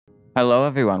Hello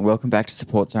everyone, welcome back to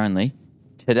Supports Only.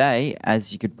 Today,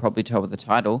 as you could probably tell with the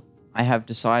title, I have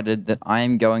decided that I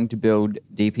am going to build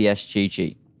DPS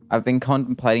Qiqi. I've been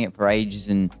contemplating it for ages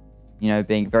and,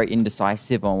 being very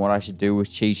indecisive on what I should do with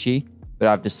Qiqi, but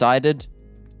I've decided,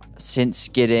 since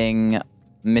getting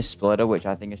Mistsplitter, which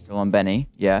I think is still on Benny,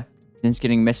 since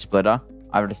getting Mistsplitter,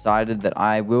 I've decided that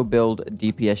I will build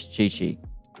DPS Qiqi.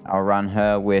 I'll run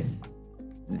her with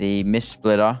the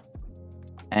Mistsplitter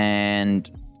and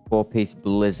 4-piece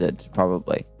Blizzard,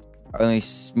 probably. Only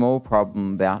small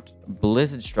problem about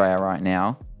Blizzard Strayer right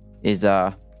now is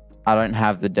I don't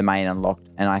have the domain unlocked,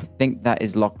 and I think that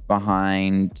is locked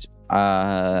behind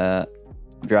Dragonspine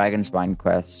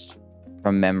Quest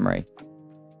from memory.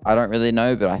 I don't really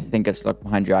know, but I think it's locked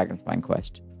behind Dragonspine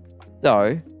Quest.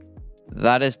 So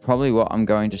that is probably what I'm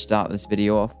going to start this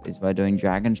video off, is by doing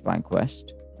Dragonspine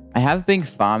Quest. I have been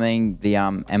farming the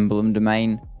emblem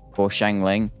domain for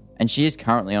Xiangling, and she is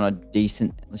currently on a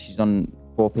decent, she's on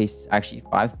 4-piece, actually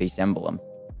 5-piece emblem.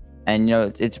 And,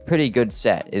 it's a pretty good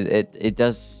set. It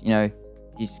does,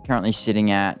 she's currently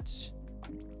sitting at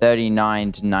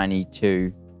 39 to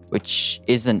 92, which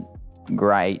isn't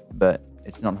great, but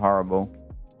it's not horrible.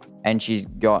 And she's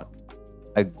got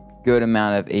a good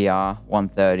amount of ER,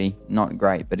 130. Not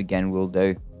great, but again, will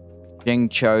do. Jing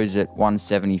Cho's at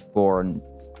 174, and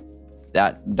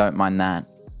don't mind that.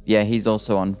 Yeah, he's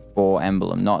also on 4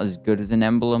 emblem. Not as good as an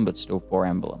emblem, but still 4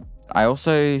 emblem. I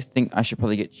also think I should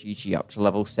probably get Qiqi up to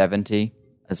level 70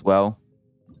 as well,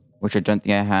 which I don't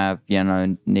think I have.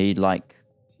 Need like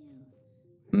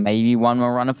maybe one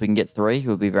more run. If we can get 3, it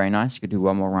would be very nice. Could do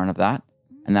one more run of that,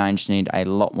 and then I just need a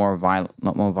lot more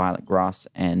violet grass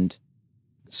and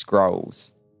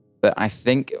scrolls. But I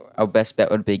think our best bet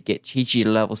would be get Qiqi to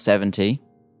level 70,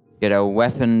 get a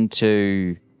weapon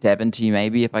to 70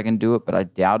 maybe if I can do it, but I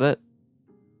doubt it.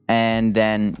 And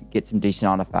then get some decent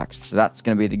artifacts. So that's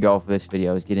going to be the goal for this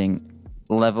video, is getting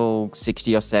level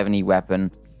 60 or 70 weapon,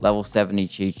 level 70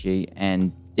 Qiqi,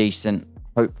 and decent,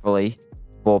 hopefully,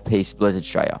 4-piece Blizzard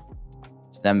Strayer.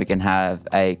 So then we can have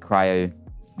a cryo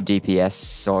DPS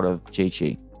sort of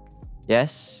Qiqi.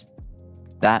 Yes,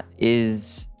 that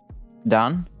is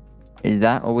done. Is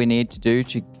that all we need to do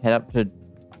to head up to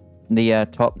the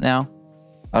top now?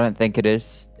 I don't think it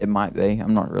is. It might be.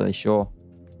 I'm not really sure.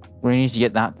 We need to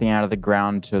get that thing out of the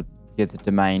ground to get the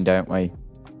domain, don't we?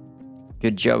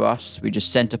 Good job, us. We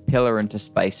just sent a pillar into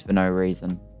space for no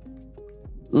reason.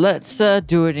 Let's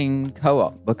do it in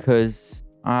co-op, because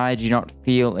I do not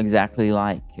feel exactly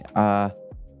like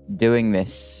doing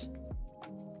this,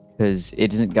 because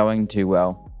it isn't going too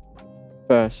well.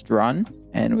 First run,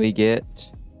 and we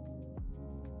get...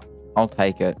 I'll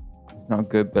take it. Not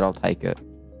good, but I'll take it.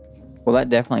 Well, that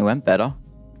definitely went better.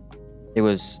 It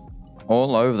was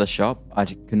all over the shop. I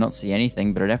could not see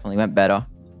anything, but it definitely went better.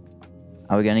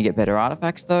 Are we going to get better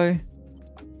artifacts, though?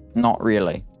 Not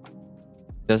really.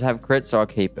 It does have crits, so I'll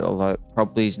keep it, although it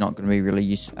probably is not going to be really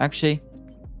useful. Actually,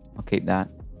 I'll keep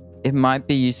that. It might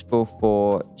be useful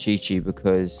for Qiqi,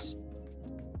 because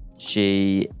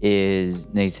she needs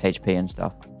HP and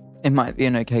stuff. It might be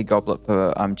an okay goblet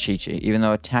for Qiqi, even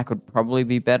though attack would probably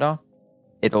be better.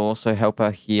 It'll also help her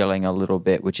healing a little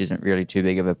bit, which isn't really too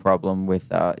big of a problem with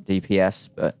DPS,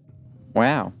 but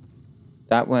wow.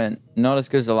 That went not as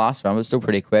good as the last one, but still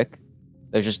pretty quick.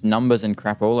 There's just numbers and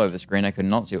crap all over the screen. I could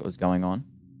not see what was going on.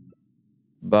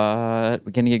 But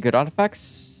we're going to get good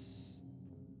artifacts.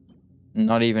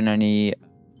 Not even any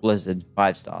Blizzard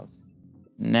 5 stars.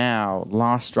 Now,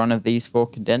 last run of these 4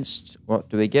 condensed. What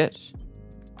do we get?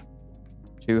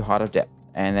 2 Heart of Depth,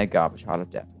 and they're garbage Heart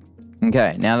of Depth.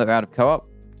 Okay, now that we're out of co-op,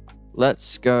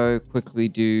 let's go quickly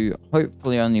do,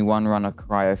 hopefully, only 1 run of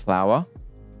Cryo Flower.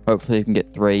 Hopefully we can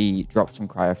get 3 drops from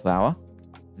Cryo Flower.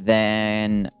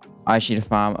 Then I should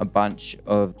farm a bunch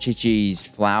of Qiqi's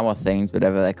flower things,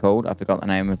 whatever they're called. I forgot the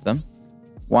name of them.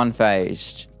 1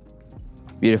 phased.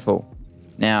 Beautiful.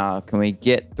 Now, can we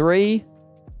get 3?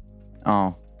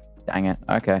 Oh, dang it.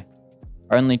 Okay.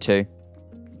 Only 2.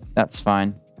 That's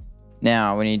fine.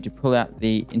 Now, we need to pull out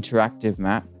the interactive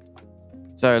map.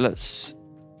 So let's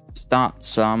start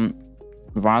some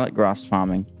violet grass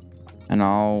farming, and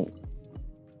I'll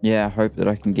hope that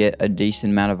I can get a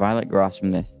decent amount of violet grass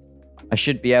from this. I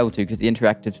should be able to, because the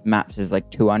interactive maps is like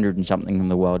 200 and something in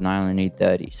the world, and I only need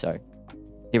 30, so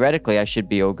theoretically I should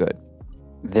be all good.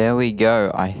 There we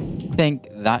go. I think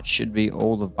that should be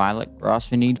all the violet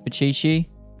grass we need for Qiqi.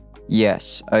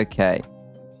 Yes, okay.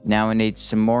 Now we need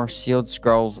some more sealed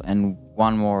scrolls and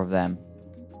 1 more of them.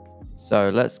 So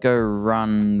let's go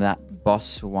run that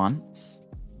boss once.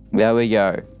 There we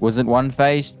go. Wasn't 1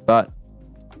 phased, but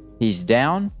he's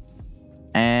down.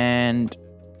 And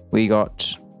we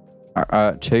got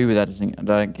 2, but I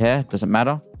don't care. Doesn't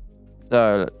matter.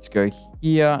 So let's go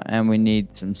here, and we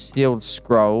need some sealed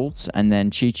scrolls, and then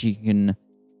Qiqi can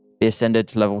be ascended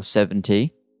to level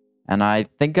 70. And I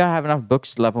think I have enough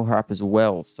books to level her up as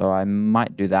well, so I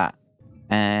might do that.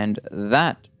 And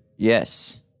that,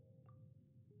 yes.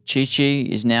 Qiqi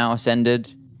is now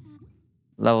ascended.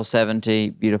 Level 70,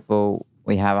 beautiful.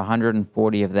 We have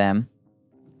 140 of them.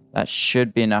 That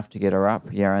should be enough to get her up.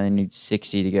 Yeah, I only need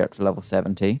 60 to get up to level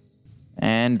 70.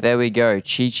 And there we go.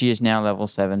 Qiqi is now level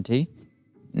 70.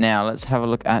 Now, let's have a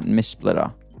look at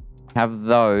Mistsplitter. Have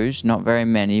those. Not very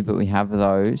many, but we have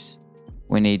those.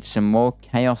 We need some more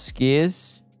Chaos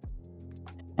Gears.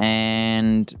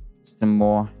 And some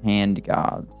more Hand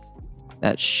Guards.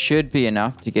 That should be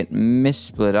enough to get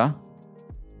Mistsplitter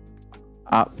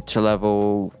up to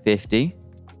level 50.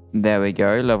 There we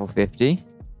go, level 50.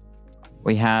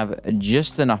 We have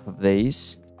just enough of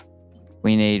these.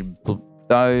 We need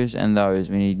those and those.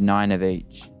 We need 9 of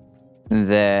each.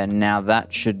 There, now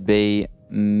that should be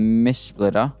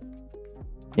Mistsplitter.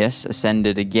 Yes,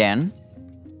 ascended again.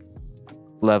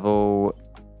 Level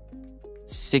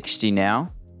 60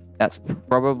 now. That's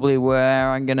probably where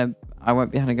I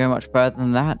won't be able to go much further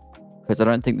than that. Because I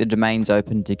don't think the domain's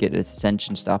open to get its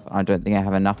ascension stuff. I don't think I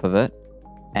have enough of it.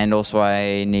 And also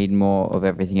I need more of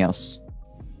everything else.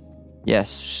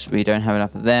 Yes, we don't have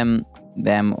enough of them,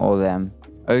 or them.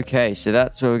 Okay, so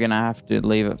that's where we're going to have to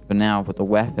leave it for now with the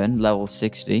weapon, level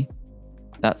 60.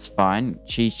 That's fine.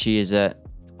 Qiqi is at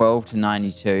 12 to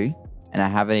 92, and I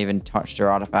haven't even touched her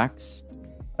artifacts.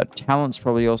 Her talents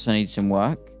probably also need some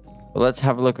work. But let's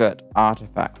have a look at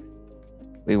artifacts.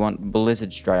 We want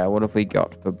Blizzard Strayer. What have we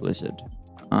got for Blizzard?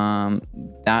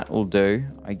 That will do,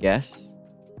 I guess.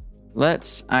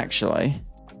 Let's actually...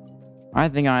 I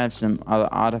think I have some other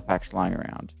artifacts lying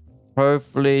around.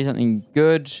 Hopefully something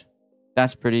good.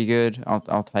 That's pretty good.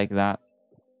 I'll take that.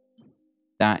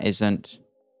 That isn't.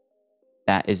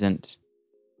 That isn't.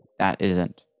 That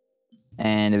isn't.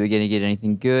 And are we going to get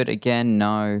anything good? Again,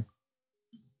 no.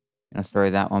 Gonna throw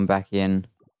that one back in.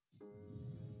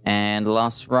 And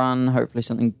last run, hopefully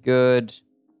something good.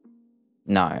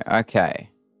 No, okay.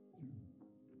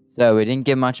 So we didn't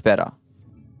get much better.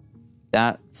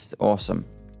 That's awesome.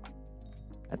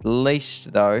 At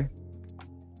least, though,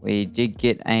 we did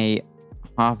get a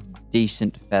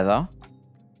half-decent feather.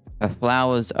 Her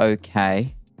flower's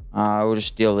okay. We'll just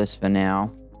steal this for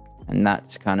now. And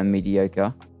that's kind of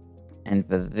mediocre. And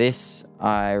for this,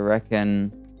 I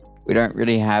reckon we don't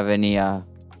really have any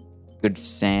good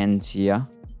sands here.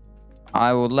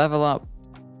 I will level up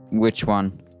which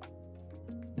one?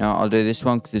 No, I'll do this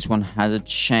one because this one has a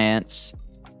chance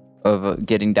of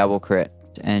getting double crit.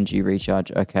 Energy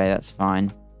recharge. Okay, that's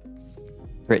fine.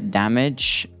 Crit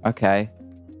damage. Okay.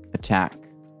 Attack.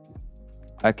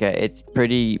 Okay, it's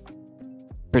pretty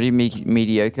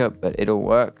mediocre, but it'll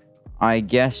work. I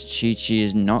guess Qiqi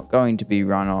is not going to be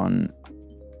run on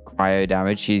cryo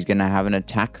damage. She's going to have an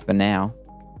attack for now.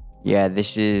 Yeah,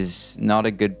 this is not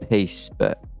a good piece,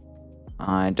 but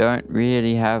I don't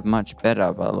really have much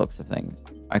better by the looks of things.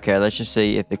 Okay, let's just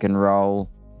see if it can roll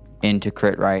into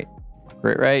crit rate.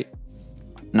 Crit rate?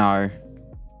 No.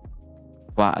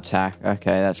 Flat attack.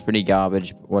 Okay, that's pretty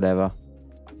garbage, but whatever.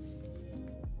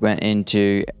 Went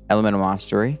into Elemental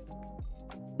Mastery.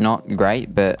 Not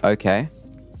great, but okay.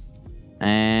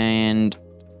 And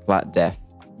flat def.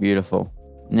 Beautiful.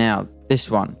 Now, this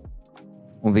one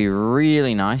will be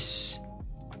really nice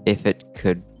if it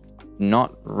could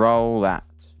not roll that.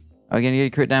 Are we going to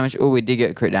get crit damage? Oh, we did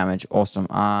get crit damage. Awesome.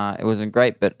 It wasn't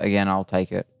great, but again, I'll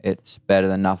take it. It's better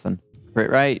than nothing.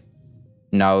 Crit rate?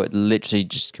 No, it literally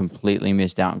just completely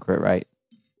missed out on crit rate.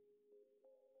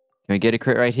 Can we get a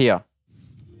crit rate here?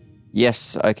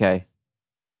 Yes, okay.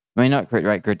 I mean, not crit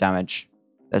rate, crit damage.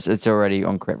 It's already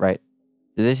on crit rate.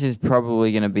 So this is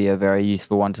probably going to be a very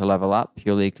useful one to level up,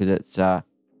 purely because it's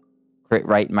crit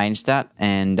rate main stat.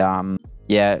 And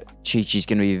yeah, Qiqi's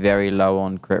going to be very low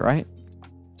on crit rate.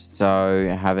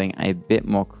 So having a bit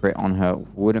more crit on her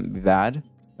wouldn't be bad.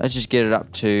 Let's just get it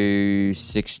up to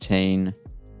 16.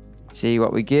 See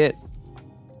what we get.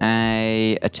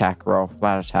 A attack roll,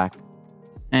 flat attack.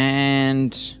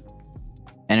 And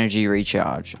energy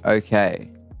recharge. Okay.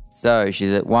 So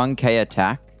she's at 1k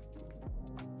attack.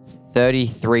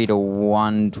 33 to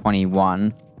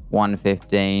 121.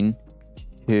 115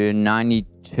 to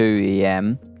 92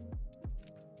 EM.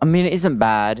 I mean, it isn't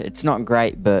bad. It's not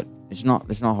great, but it's not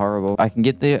horrible. I can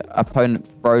get the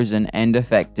opponent frozen and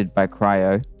affected by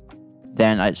cryo.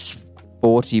 Then it's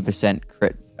 40%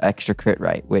 extra crit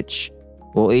rate, which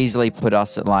will easily put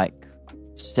us at like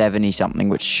 70 something,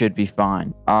 which should be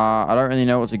fine. I don't really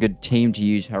know what's a good team to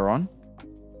use her on.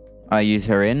 I use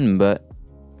her in, but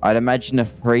I'd imagine a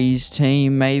freeze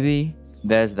team maybe.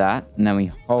 There's that. And then we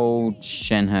hold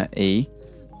Shenhe E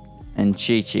and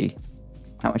Qiqi.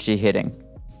 How much is she hitting?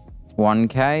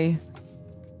 1k?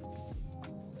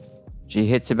 She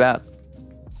hits about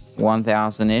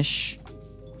 1000-ish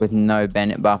with no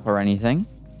Bennett buff or anything.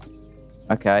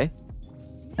 Okay.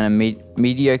 And a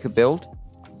mediocre build.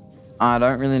 I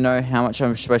don't really know how much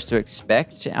I'm supposed to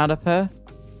expect out of her.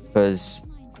 Because,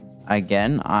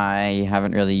 again, I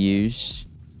haven't really used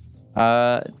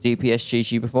DPS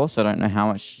Qiqi before, so I don't know how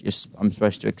much I'm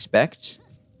supposed to expect.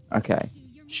 Okay.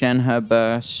 Shenhe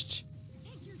burst.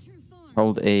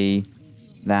 Hold E.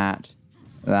 That.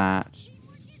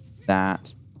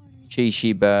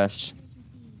 Qiqi burst.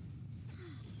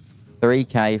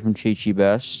 3k from Qiqi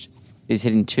burst. He's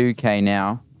hitting 2k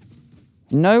now.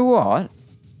 You know what?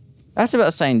 That's about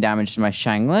the same damage to my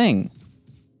Xiangling.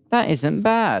 That isn't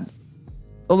bad.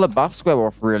 All the buffs go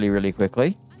off really, really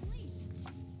quickly.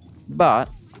 But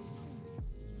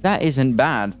that isn't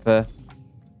bad for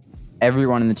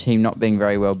everyone in the team not being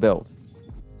very well built.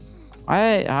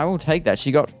 I will take that.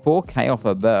 She got 4k off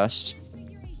her burst,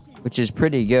 which is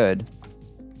pretty good.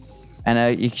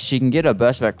 And she can get her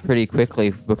burst back pretty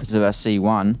quickly because of her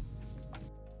C1.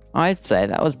 I'd say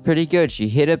that was pretty good. She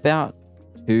hit about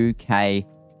 2k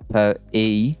per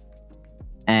E.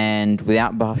 And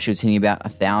without buff, she was hitting about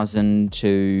 1000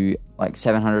 to like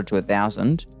 700 to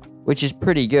 1000. Which is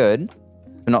pretty good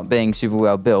for not being super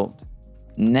well built.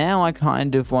 Now I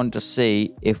kind of want to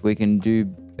see if we can do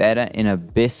better in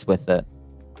Abyss with it.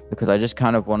 Because I just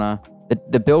kind of want to...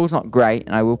 The build's not great,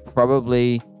 and I will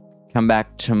probably come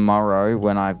back tomorrow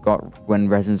when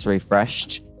Resin's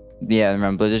refreshed. Yeah,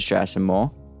 remember Blizzard try some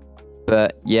more.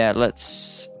 But yeah,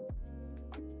 let's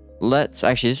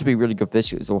actually, this would be really good for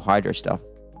this. It's all Hydra stuff.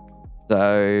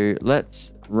 So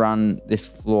let's run this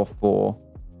floor 4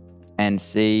 and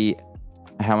see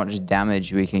how much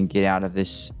damage we can get out of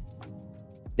this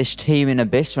team in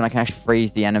Abyss when I can actually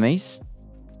freeze the enemies.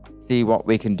 See what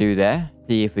we can do there.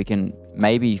 See if we can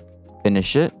maybe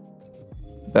finish it.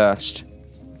 Burst.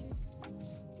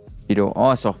 Oh,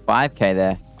 I saw 5k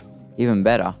there. Even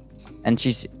better. And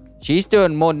she's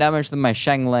doing more damage than my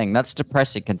Xiangling. That's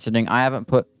depressing considering I haven't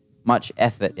put much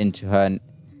effort into her.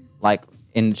 Like,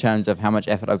 in terms of how much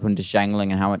effort I put into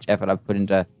Xiangling and how much effort I put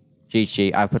into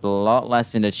Qiqi. I put a lot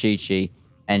less into Qiqi.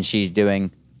 And she's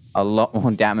doing a lot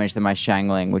more damage than my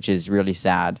Xiangling, which is really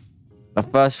sad. The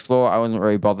first floor I wasn't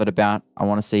really bothered about. I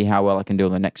want to see how well I can do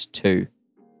on the next 2.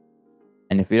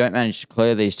 And if we don't manage to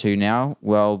clear these 2 now,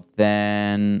 well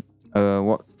then...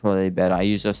 what's probably better? I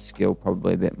use a skill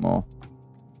probably a bit more.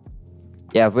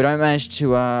 Yeah, if we don't manage to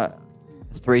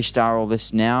 3-star all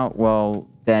this now, well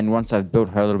then once I've built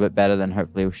her a little bit better, then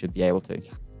hopefully we should be able to.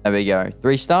 There we go.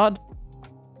 3-starred?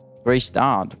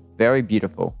 3-starred. Very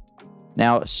beautiful.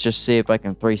 Now let's just see if I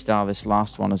can 3-star this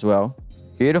last one as well.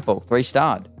 Beautiful.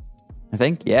 3-starred. I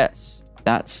think, yes.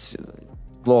 That's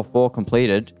floor 4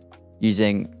 completed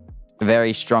using a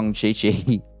very strong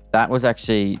Qiqi. That was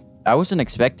actually... I wasn't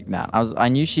expecting that. I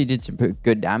knew she did some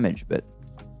good damage, but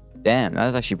damn, that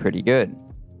was actually pretty good.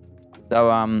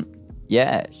 So,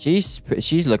 yeah,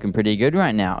 she's looking pretty good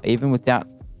right now, even without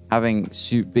being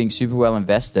super well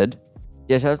invested.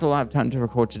 Yes, that's all I have time to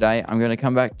record today. I'm going to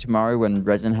come back tomorrow when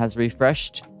Resin has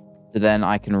refreshed, so then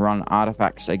I can run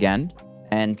artifacts again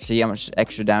and see how much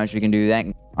extra damage we can do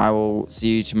then. I will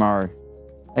see you tomorrow.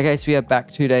 Okay, so we are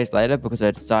back 2 days later because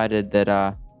I decided that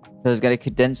I was going to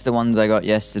condense the ones I got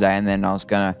yesterday, and then I was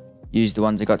going to use the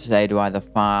ones I got today to either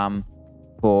farm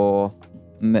for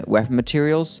weapon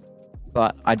materials.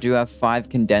 But I do have 5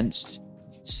 condensed,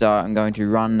 so I'm going to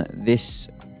run this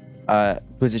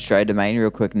Blizzard Trade domain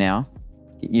real quick now.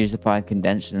 Use the 5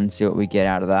 condensed and see what we get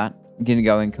out of that. I'm going to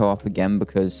go in co-op again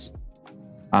because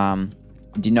it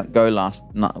did not go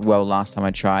well last time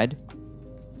I tried.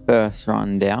 First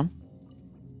run down.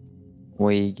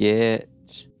 We get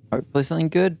hopefully something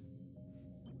good.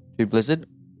 2 Blizzard.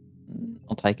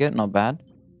 I'll take it, not bad.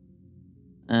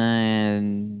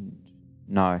 And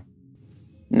no.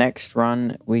 Next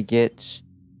run we get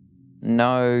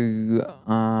no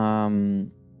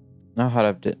hard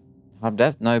of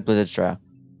depth, no Blizzard Strayer.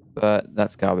 But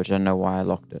that's garbage. I don't know why I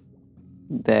locked it.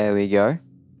 There we go.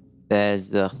 There's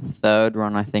the 3rd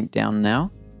run I think down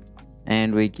now.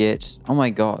 And we get, oh my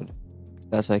god.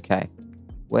 That's okay.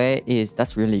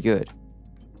 That's really good.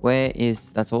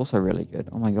 That's also really good.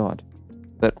 Oh my god.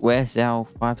 But where's our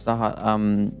 5-star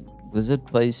Blizzard,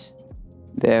 please?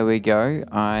 There we go.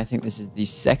 I think this is the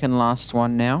 2nd last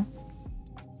one now.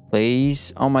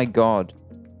 Please. Oh my god.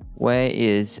 Where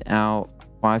is our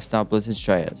 5-star Blizzard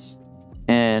Strayers?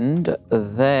 And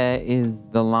there is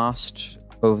the last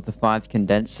of the 5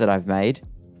 condensed that I've made.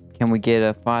 Can we get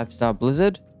a 5-star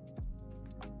blizzard?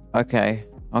 Okay,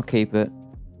 I'll keep it.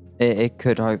 It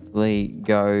could hopefully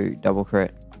go double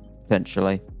crit,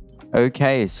 potentially.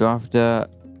 Okay, so after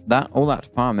all that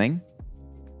farming,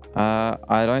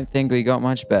 I don't think we got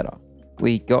much better.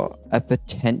 We got a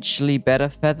potentially better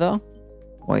feather.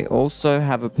 We also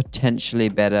have a potentially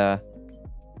better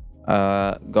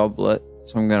goblet.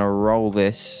 So I'm going to roll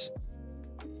this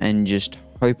and just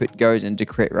hope it goes into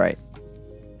crit rate.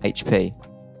 HP.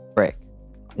 Frick.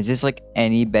 Is this like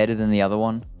any better than the other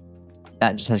one?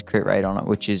 That just has crit rate on it,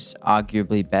 which is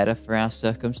arguably better for our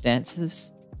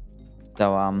circumstances.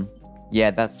 So,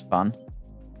 yeah, that's fun.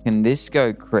 Can this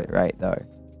go crit rate, though?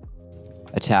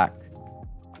 Attack.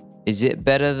 Is it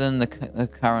better than the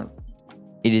current?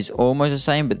 It is almost the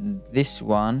same, but this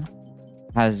one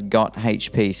has got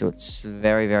HP, so it's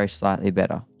very, very slightly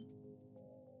better.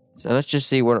 So let's just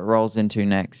see what it rolls into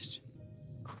next.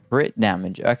 Crit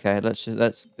damage. Okay,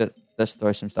 let's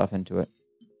throw some stuff into it.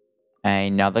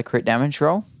 Another crit damage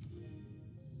roll.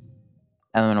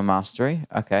 Elemental Mastery.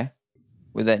 Okay.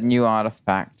 With that new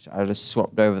artifact, I just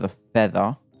swapped over the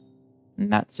feather.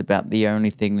 And that's about the only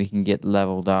thing we can get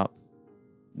leveled up.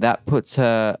 That puts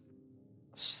her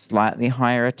slightly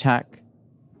higher attack.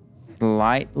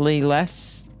 Slightly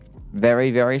less.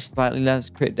 Very, very slightly less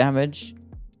crit damage.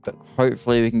 But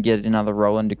hopefully we can get another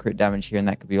roll into crit damage here and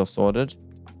that could be all sorted.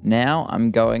 Now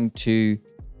I'm going to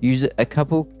use a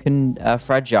couple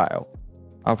fragile.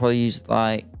 I'll probably use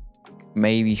like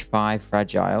maybe 5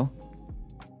 fragile.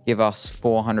 Give us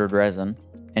 400 resin.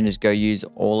 And just go use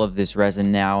all of this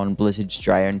resin now on Blizzard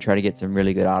Straya and try to get some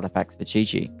really good artifacts for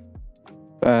Qiqi.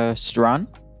 First run,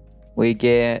 we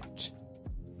get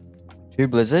 2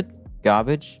 Blizzard,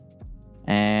 garbage,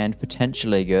 and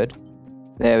potentially good.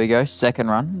 There we go, second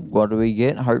run. What do we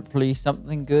get? Hopefully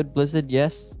something good, Blizzard,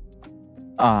 yes.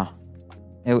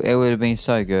 It would have been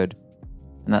so good.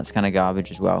 And that's kind of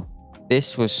garbage as well.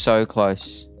 This was so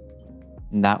close.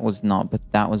 And that was not, but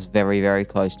that was very, very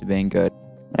close to being good.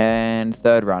 And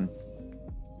third run.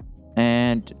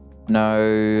 And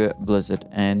no Blizzard.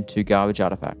 And 2 garbage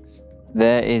artifacts.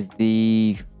 There is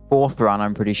the 4th run,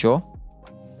 I'm pretty sure.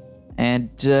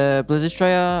 And Blizzard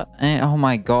Straya. And, oh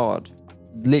my god.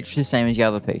 Literally the same as the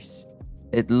other piece.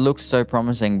 It looked so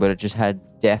promising, but it just had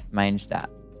Death main stat.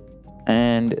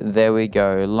 And there we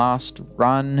go. Last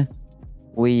run.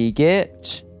 We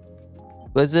get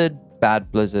Blizzard. Bad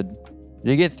Blizzard.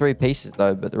 You get 3 pieces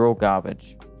though, but they're all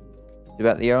garbage.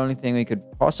 About the only thing we could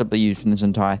possibly use from this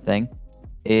entire thing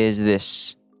is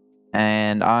this.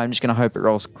 And I'm just going to hope it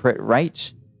rolls crit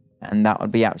rate. And that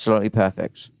would be absolutely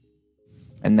perfect.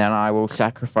 And then I will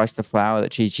sacrifice the flower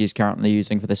that Qiqi is currently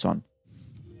using for this one.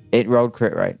 It rolled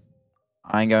crit rate.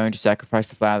 I'm going to sacrifice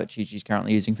the flower that Qiqi is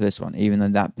currently using for this one. Even though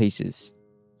that piece is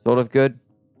sort of good.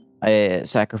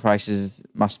 Sacrifices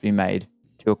must be made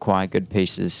to acquire good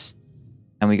pieces.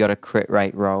 And we got a crit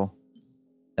rate roll.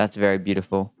 That's very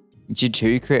beautiful.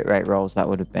 2 crit rate rolls that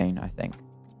would have been, I think.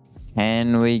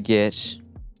 Can we get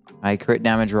a crit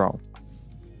damage roll?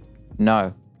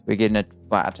 No. We're getting a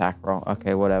flat attack roll.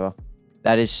 Okay, whatever.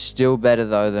 That is still better,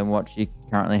 though, than what she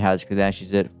currently has, because now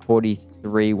she's at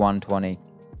 43, 120.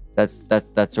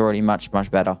 That's already much, much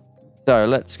better. So,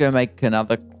 let's go make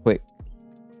another quick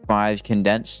 5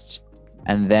 condensed,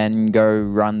 and then go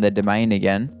run the domain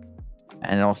again.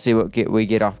 And I'll see what we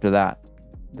get after that.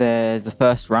 There's the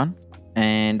first run.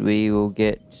 And we will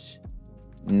get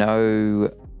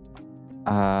no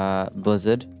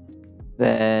Blizzard.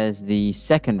 There's the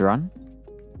second run.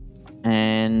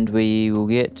 And we will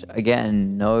get,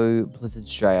 again, no Blizzard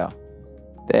Straya.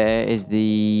 There is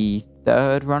the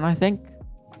third run, I think.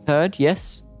 Third,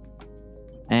 yes.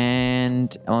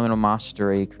 And Elemental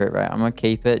Mastery crit rate. I'm going to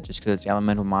keep it just because it's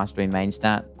Elemental Mastery main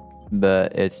stat.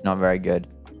 But it's not very good.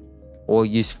 Or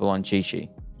useful on Qiqi.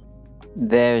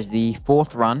 There's the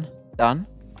 4th run. Done.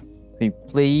 Can you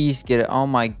please get it? Oh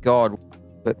my god.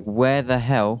 But where the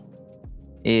hell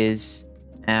is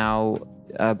our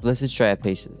Blizzard Straya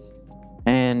pieces?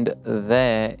 And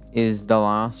there is the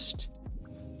last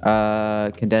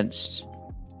condensed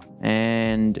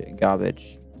and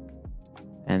garbage.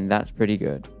 And that's pretty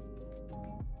good.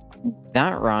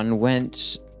 That run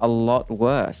went a lot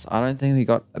worse. I don't think we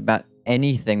got about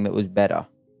anything that was better.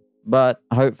 But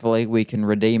hopefully we can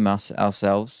redeem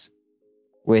ourselves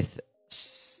with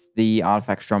the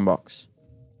artifact strongbox.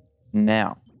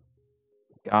 Now,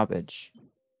 garbage.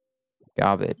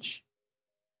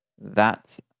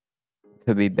 That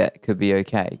could be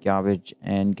okay. Garbage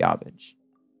and garbage.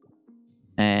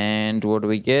 And what do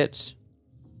we get?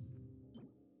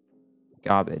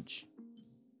 Garbage.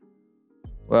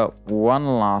 Well, one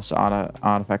last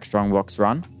artifact strongbox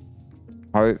run.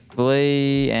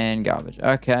 Hopefully, and garbage.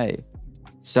 Okay.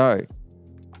 So,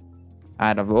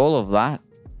 out of all of that,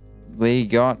 we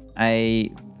got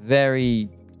a very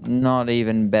not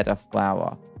even better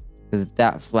flower. Because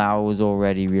that flower was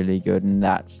already really good, and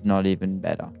that's not even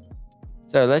better.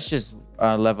 So let's just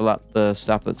level up the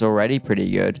stuff that's already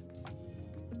pretty good.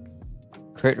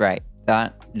 Crit rate.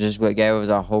 That just gave us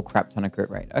a whole crap ton of crit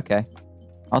rate. Okay.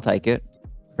 I'll take it.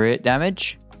 Crit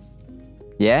damage?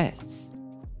 Yes.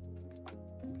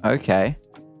 Okay.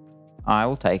 I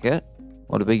will take it.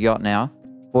 What have we got now?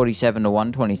 47 to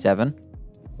 127.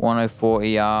 104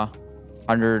 ER.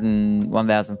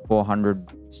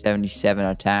 1,477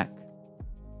 attack.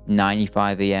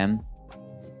 95 EM.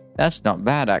 That's not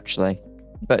bad, actually.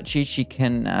 But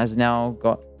Qiqi has now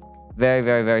got very,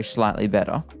 very, very slightly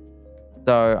better.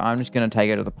 So I'm just going to take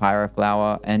her to the Pyro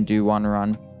Flower and do one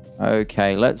run.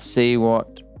 Okay, let's see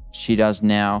what she does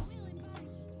now.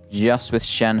 Just with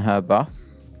Shen her buff.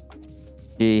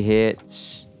 She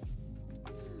hits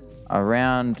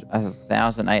around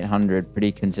 1,800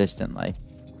 pretty consistently.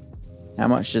 How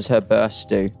much does her burst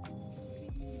do?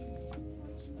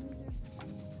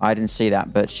 I didn't see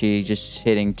that, but she's just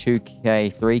hitting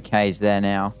 2k, 3k's there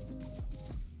now.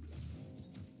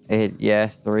 Yeah,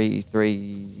 three,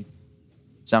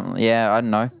 something. Yeah, I don't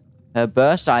know. Her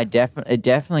burst, it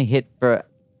definitely hit for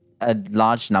a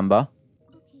large number.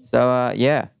 So,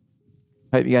 yeah.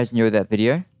 Hope you guys enjoyed that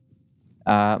video.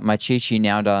 My Qiqi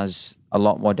now does a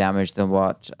lot more damage than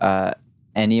what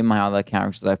any of my other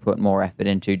characters that I put more effort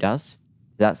into does.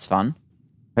 That's fun.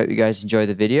 Hope you guys enjoy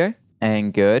the video,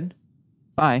 and good.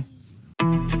 Bye.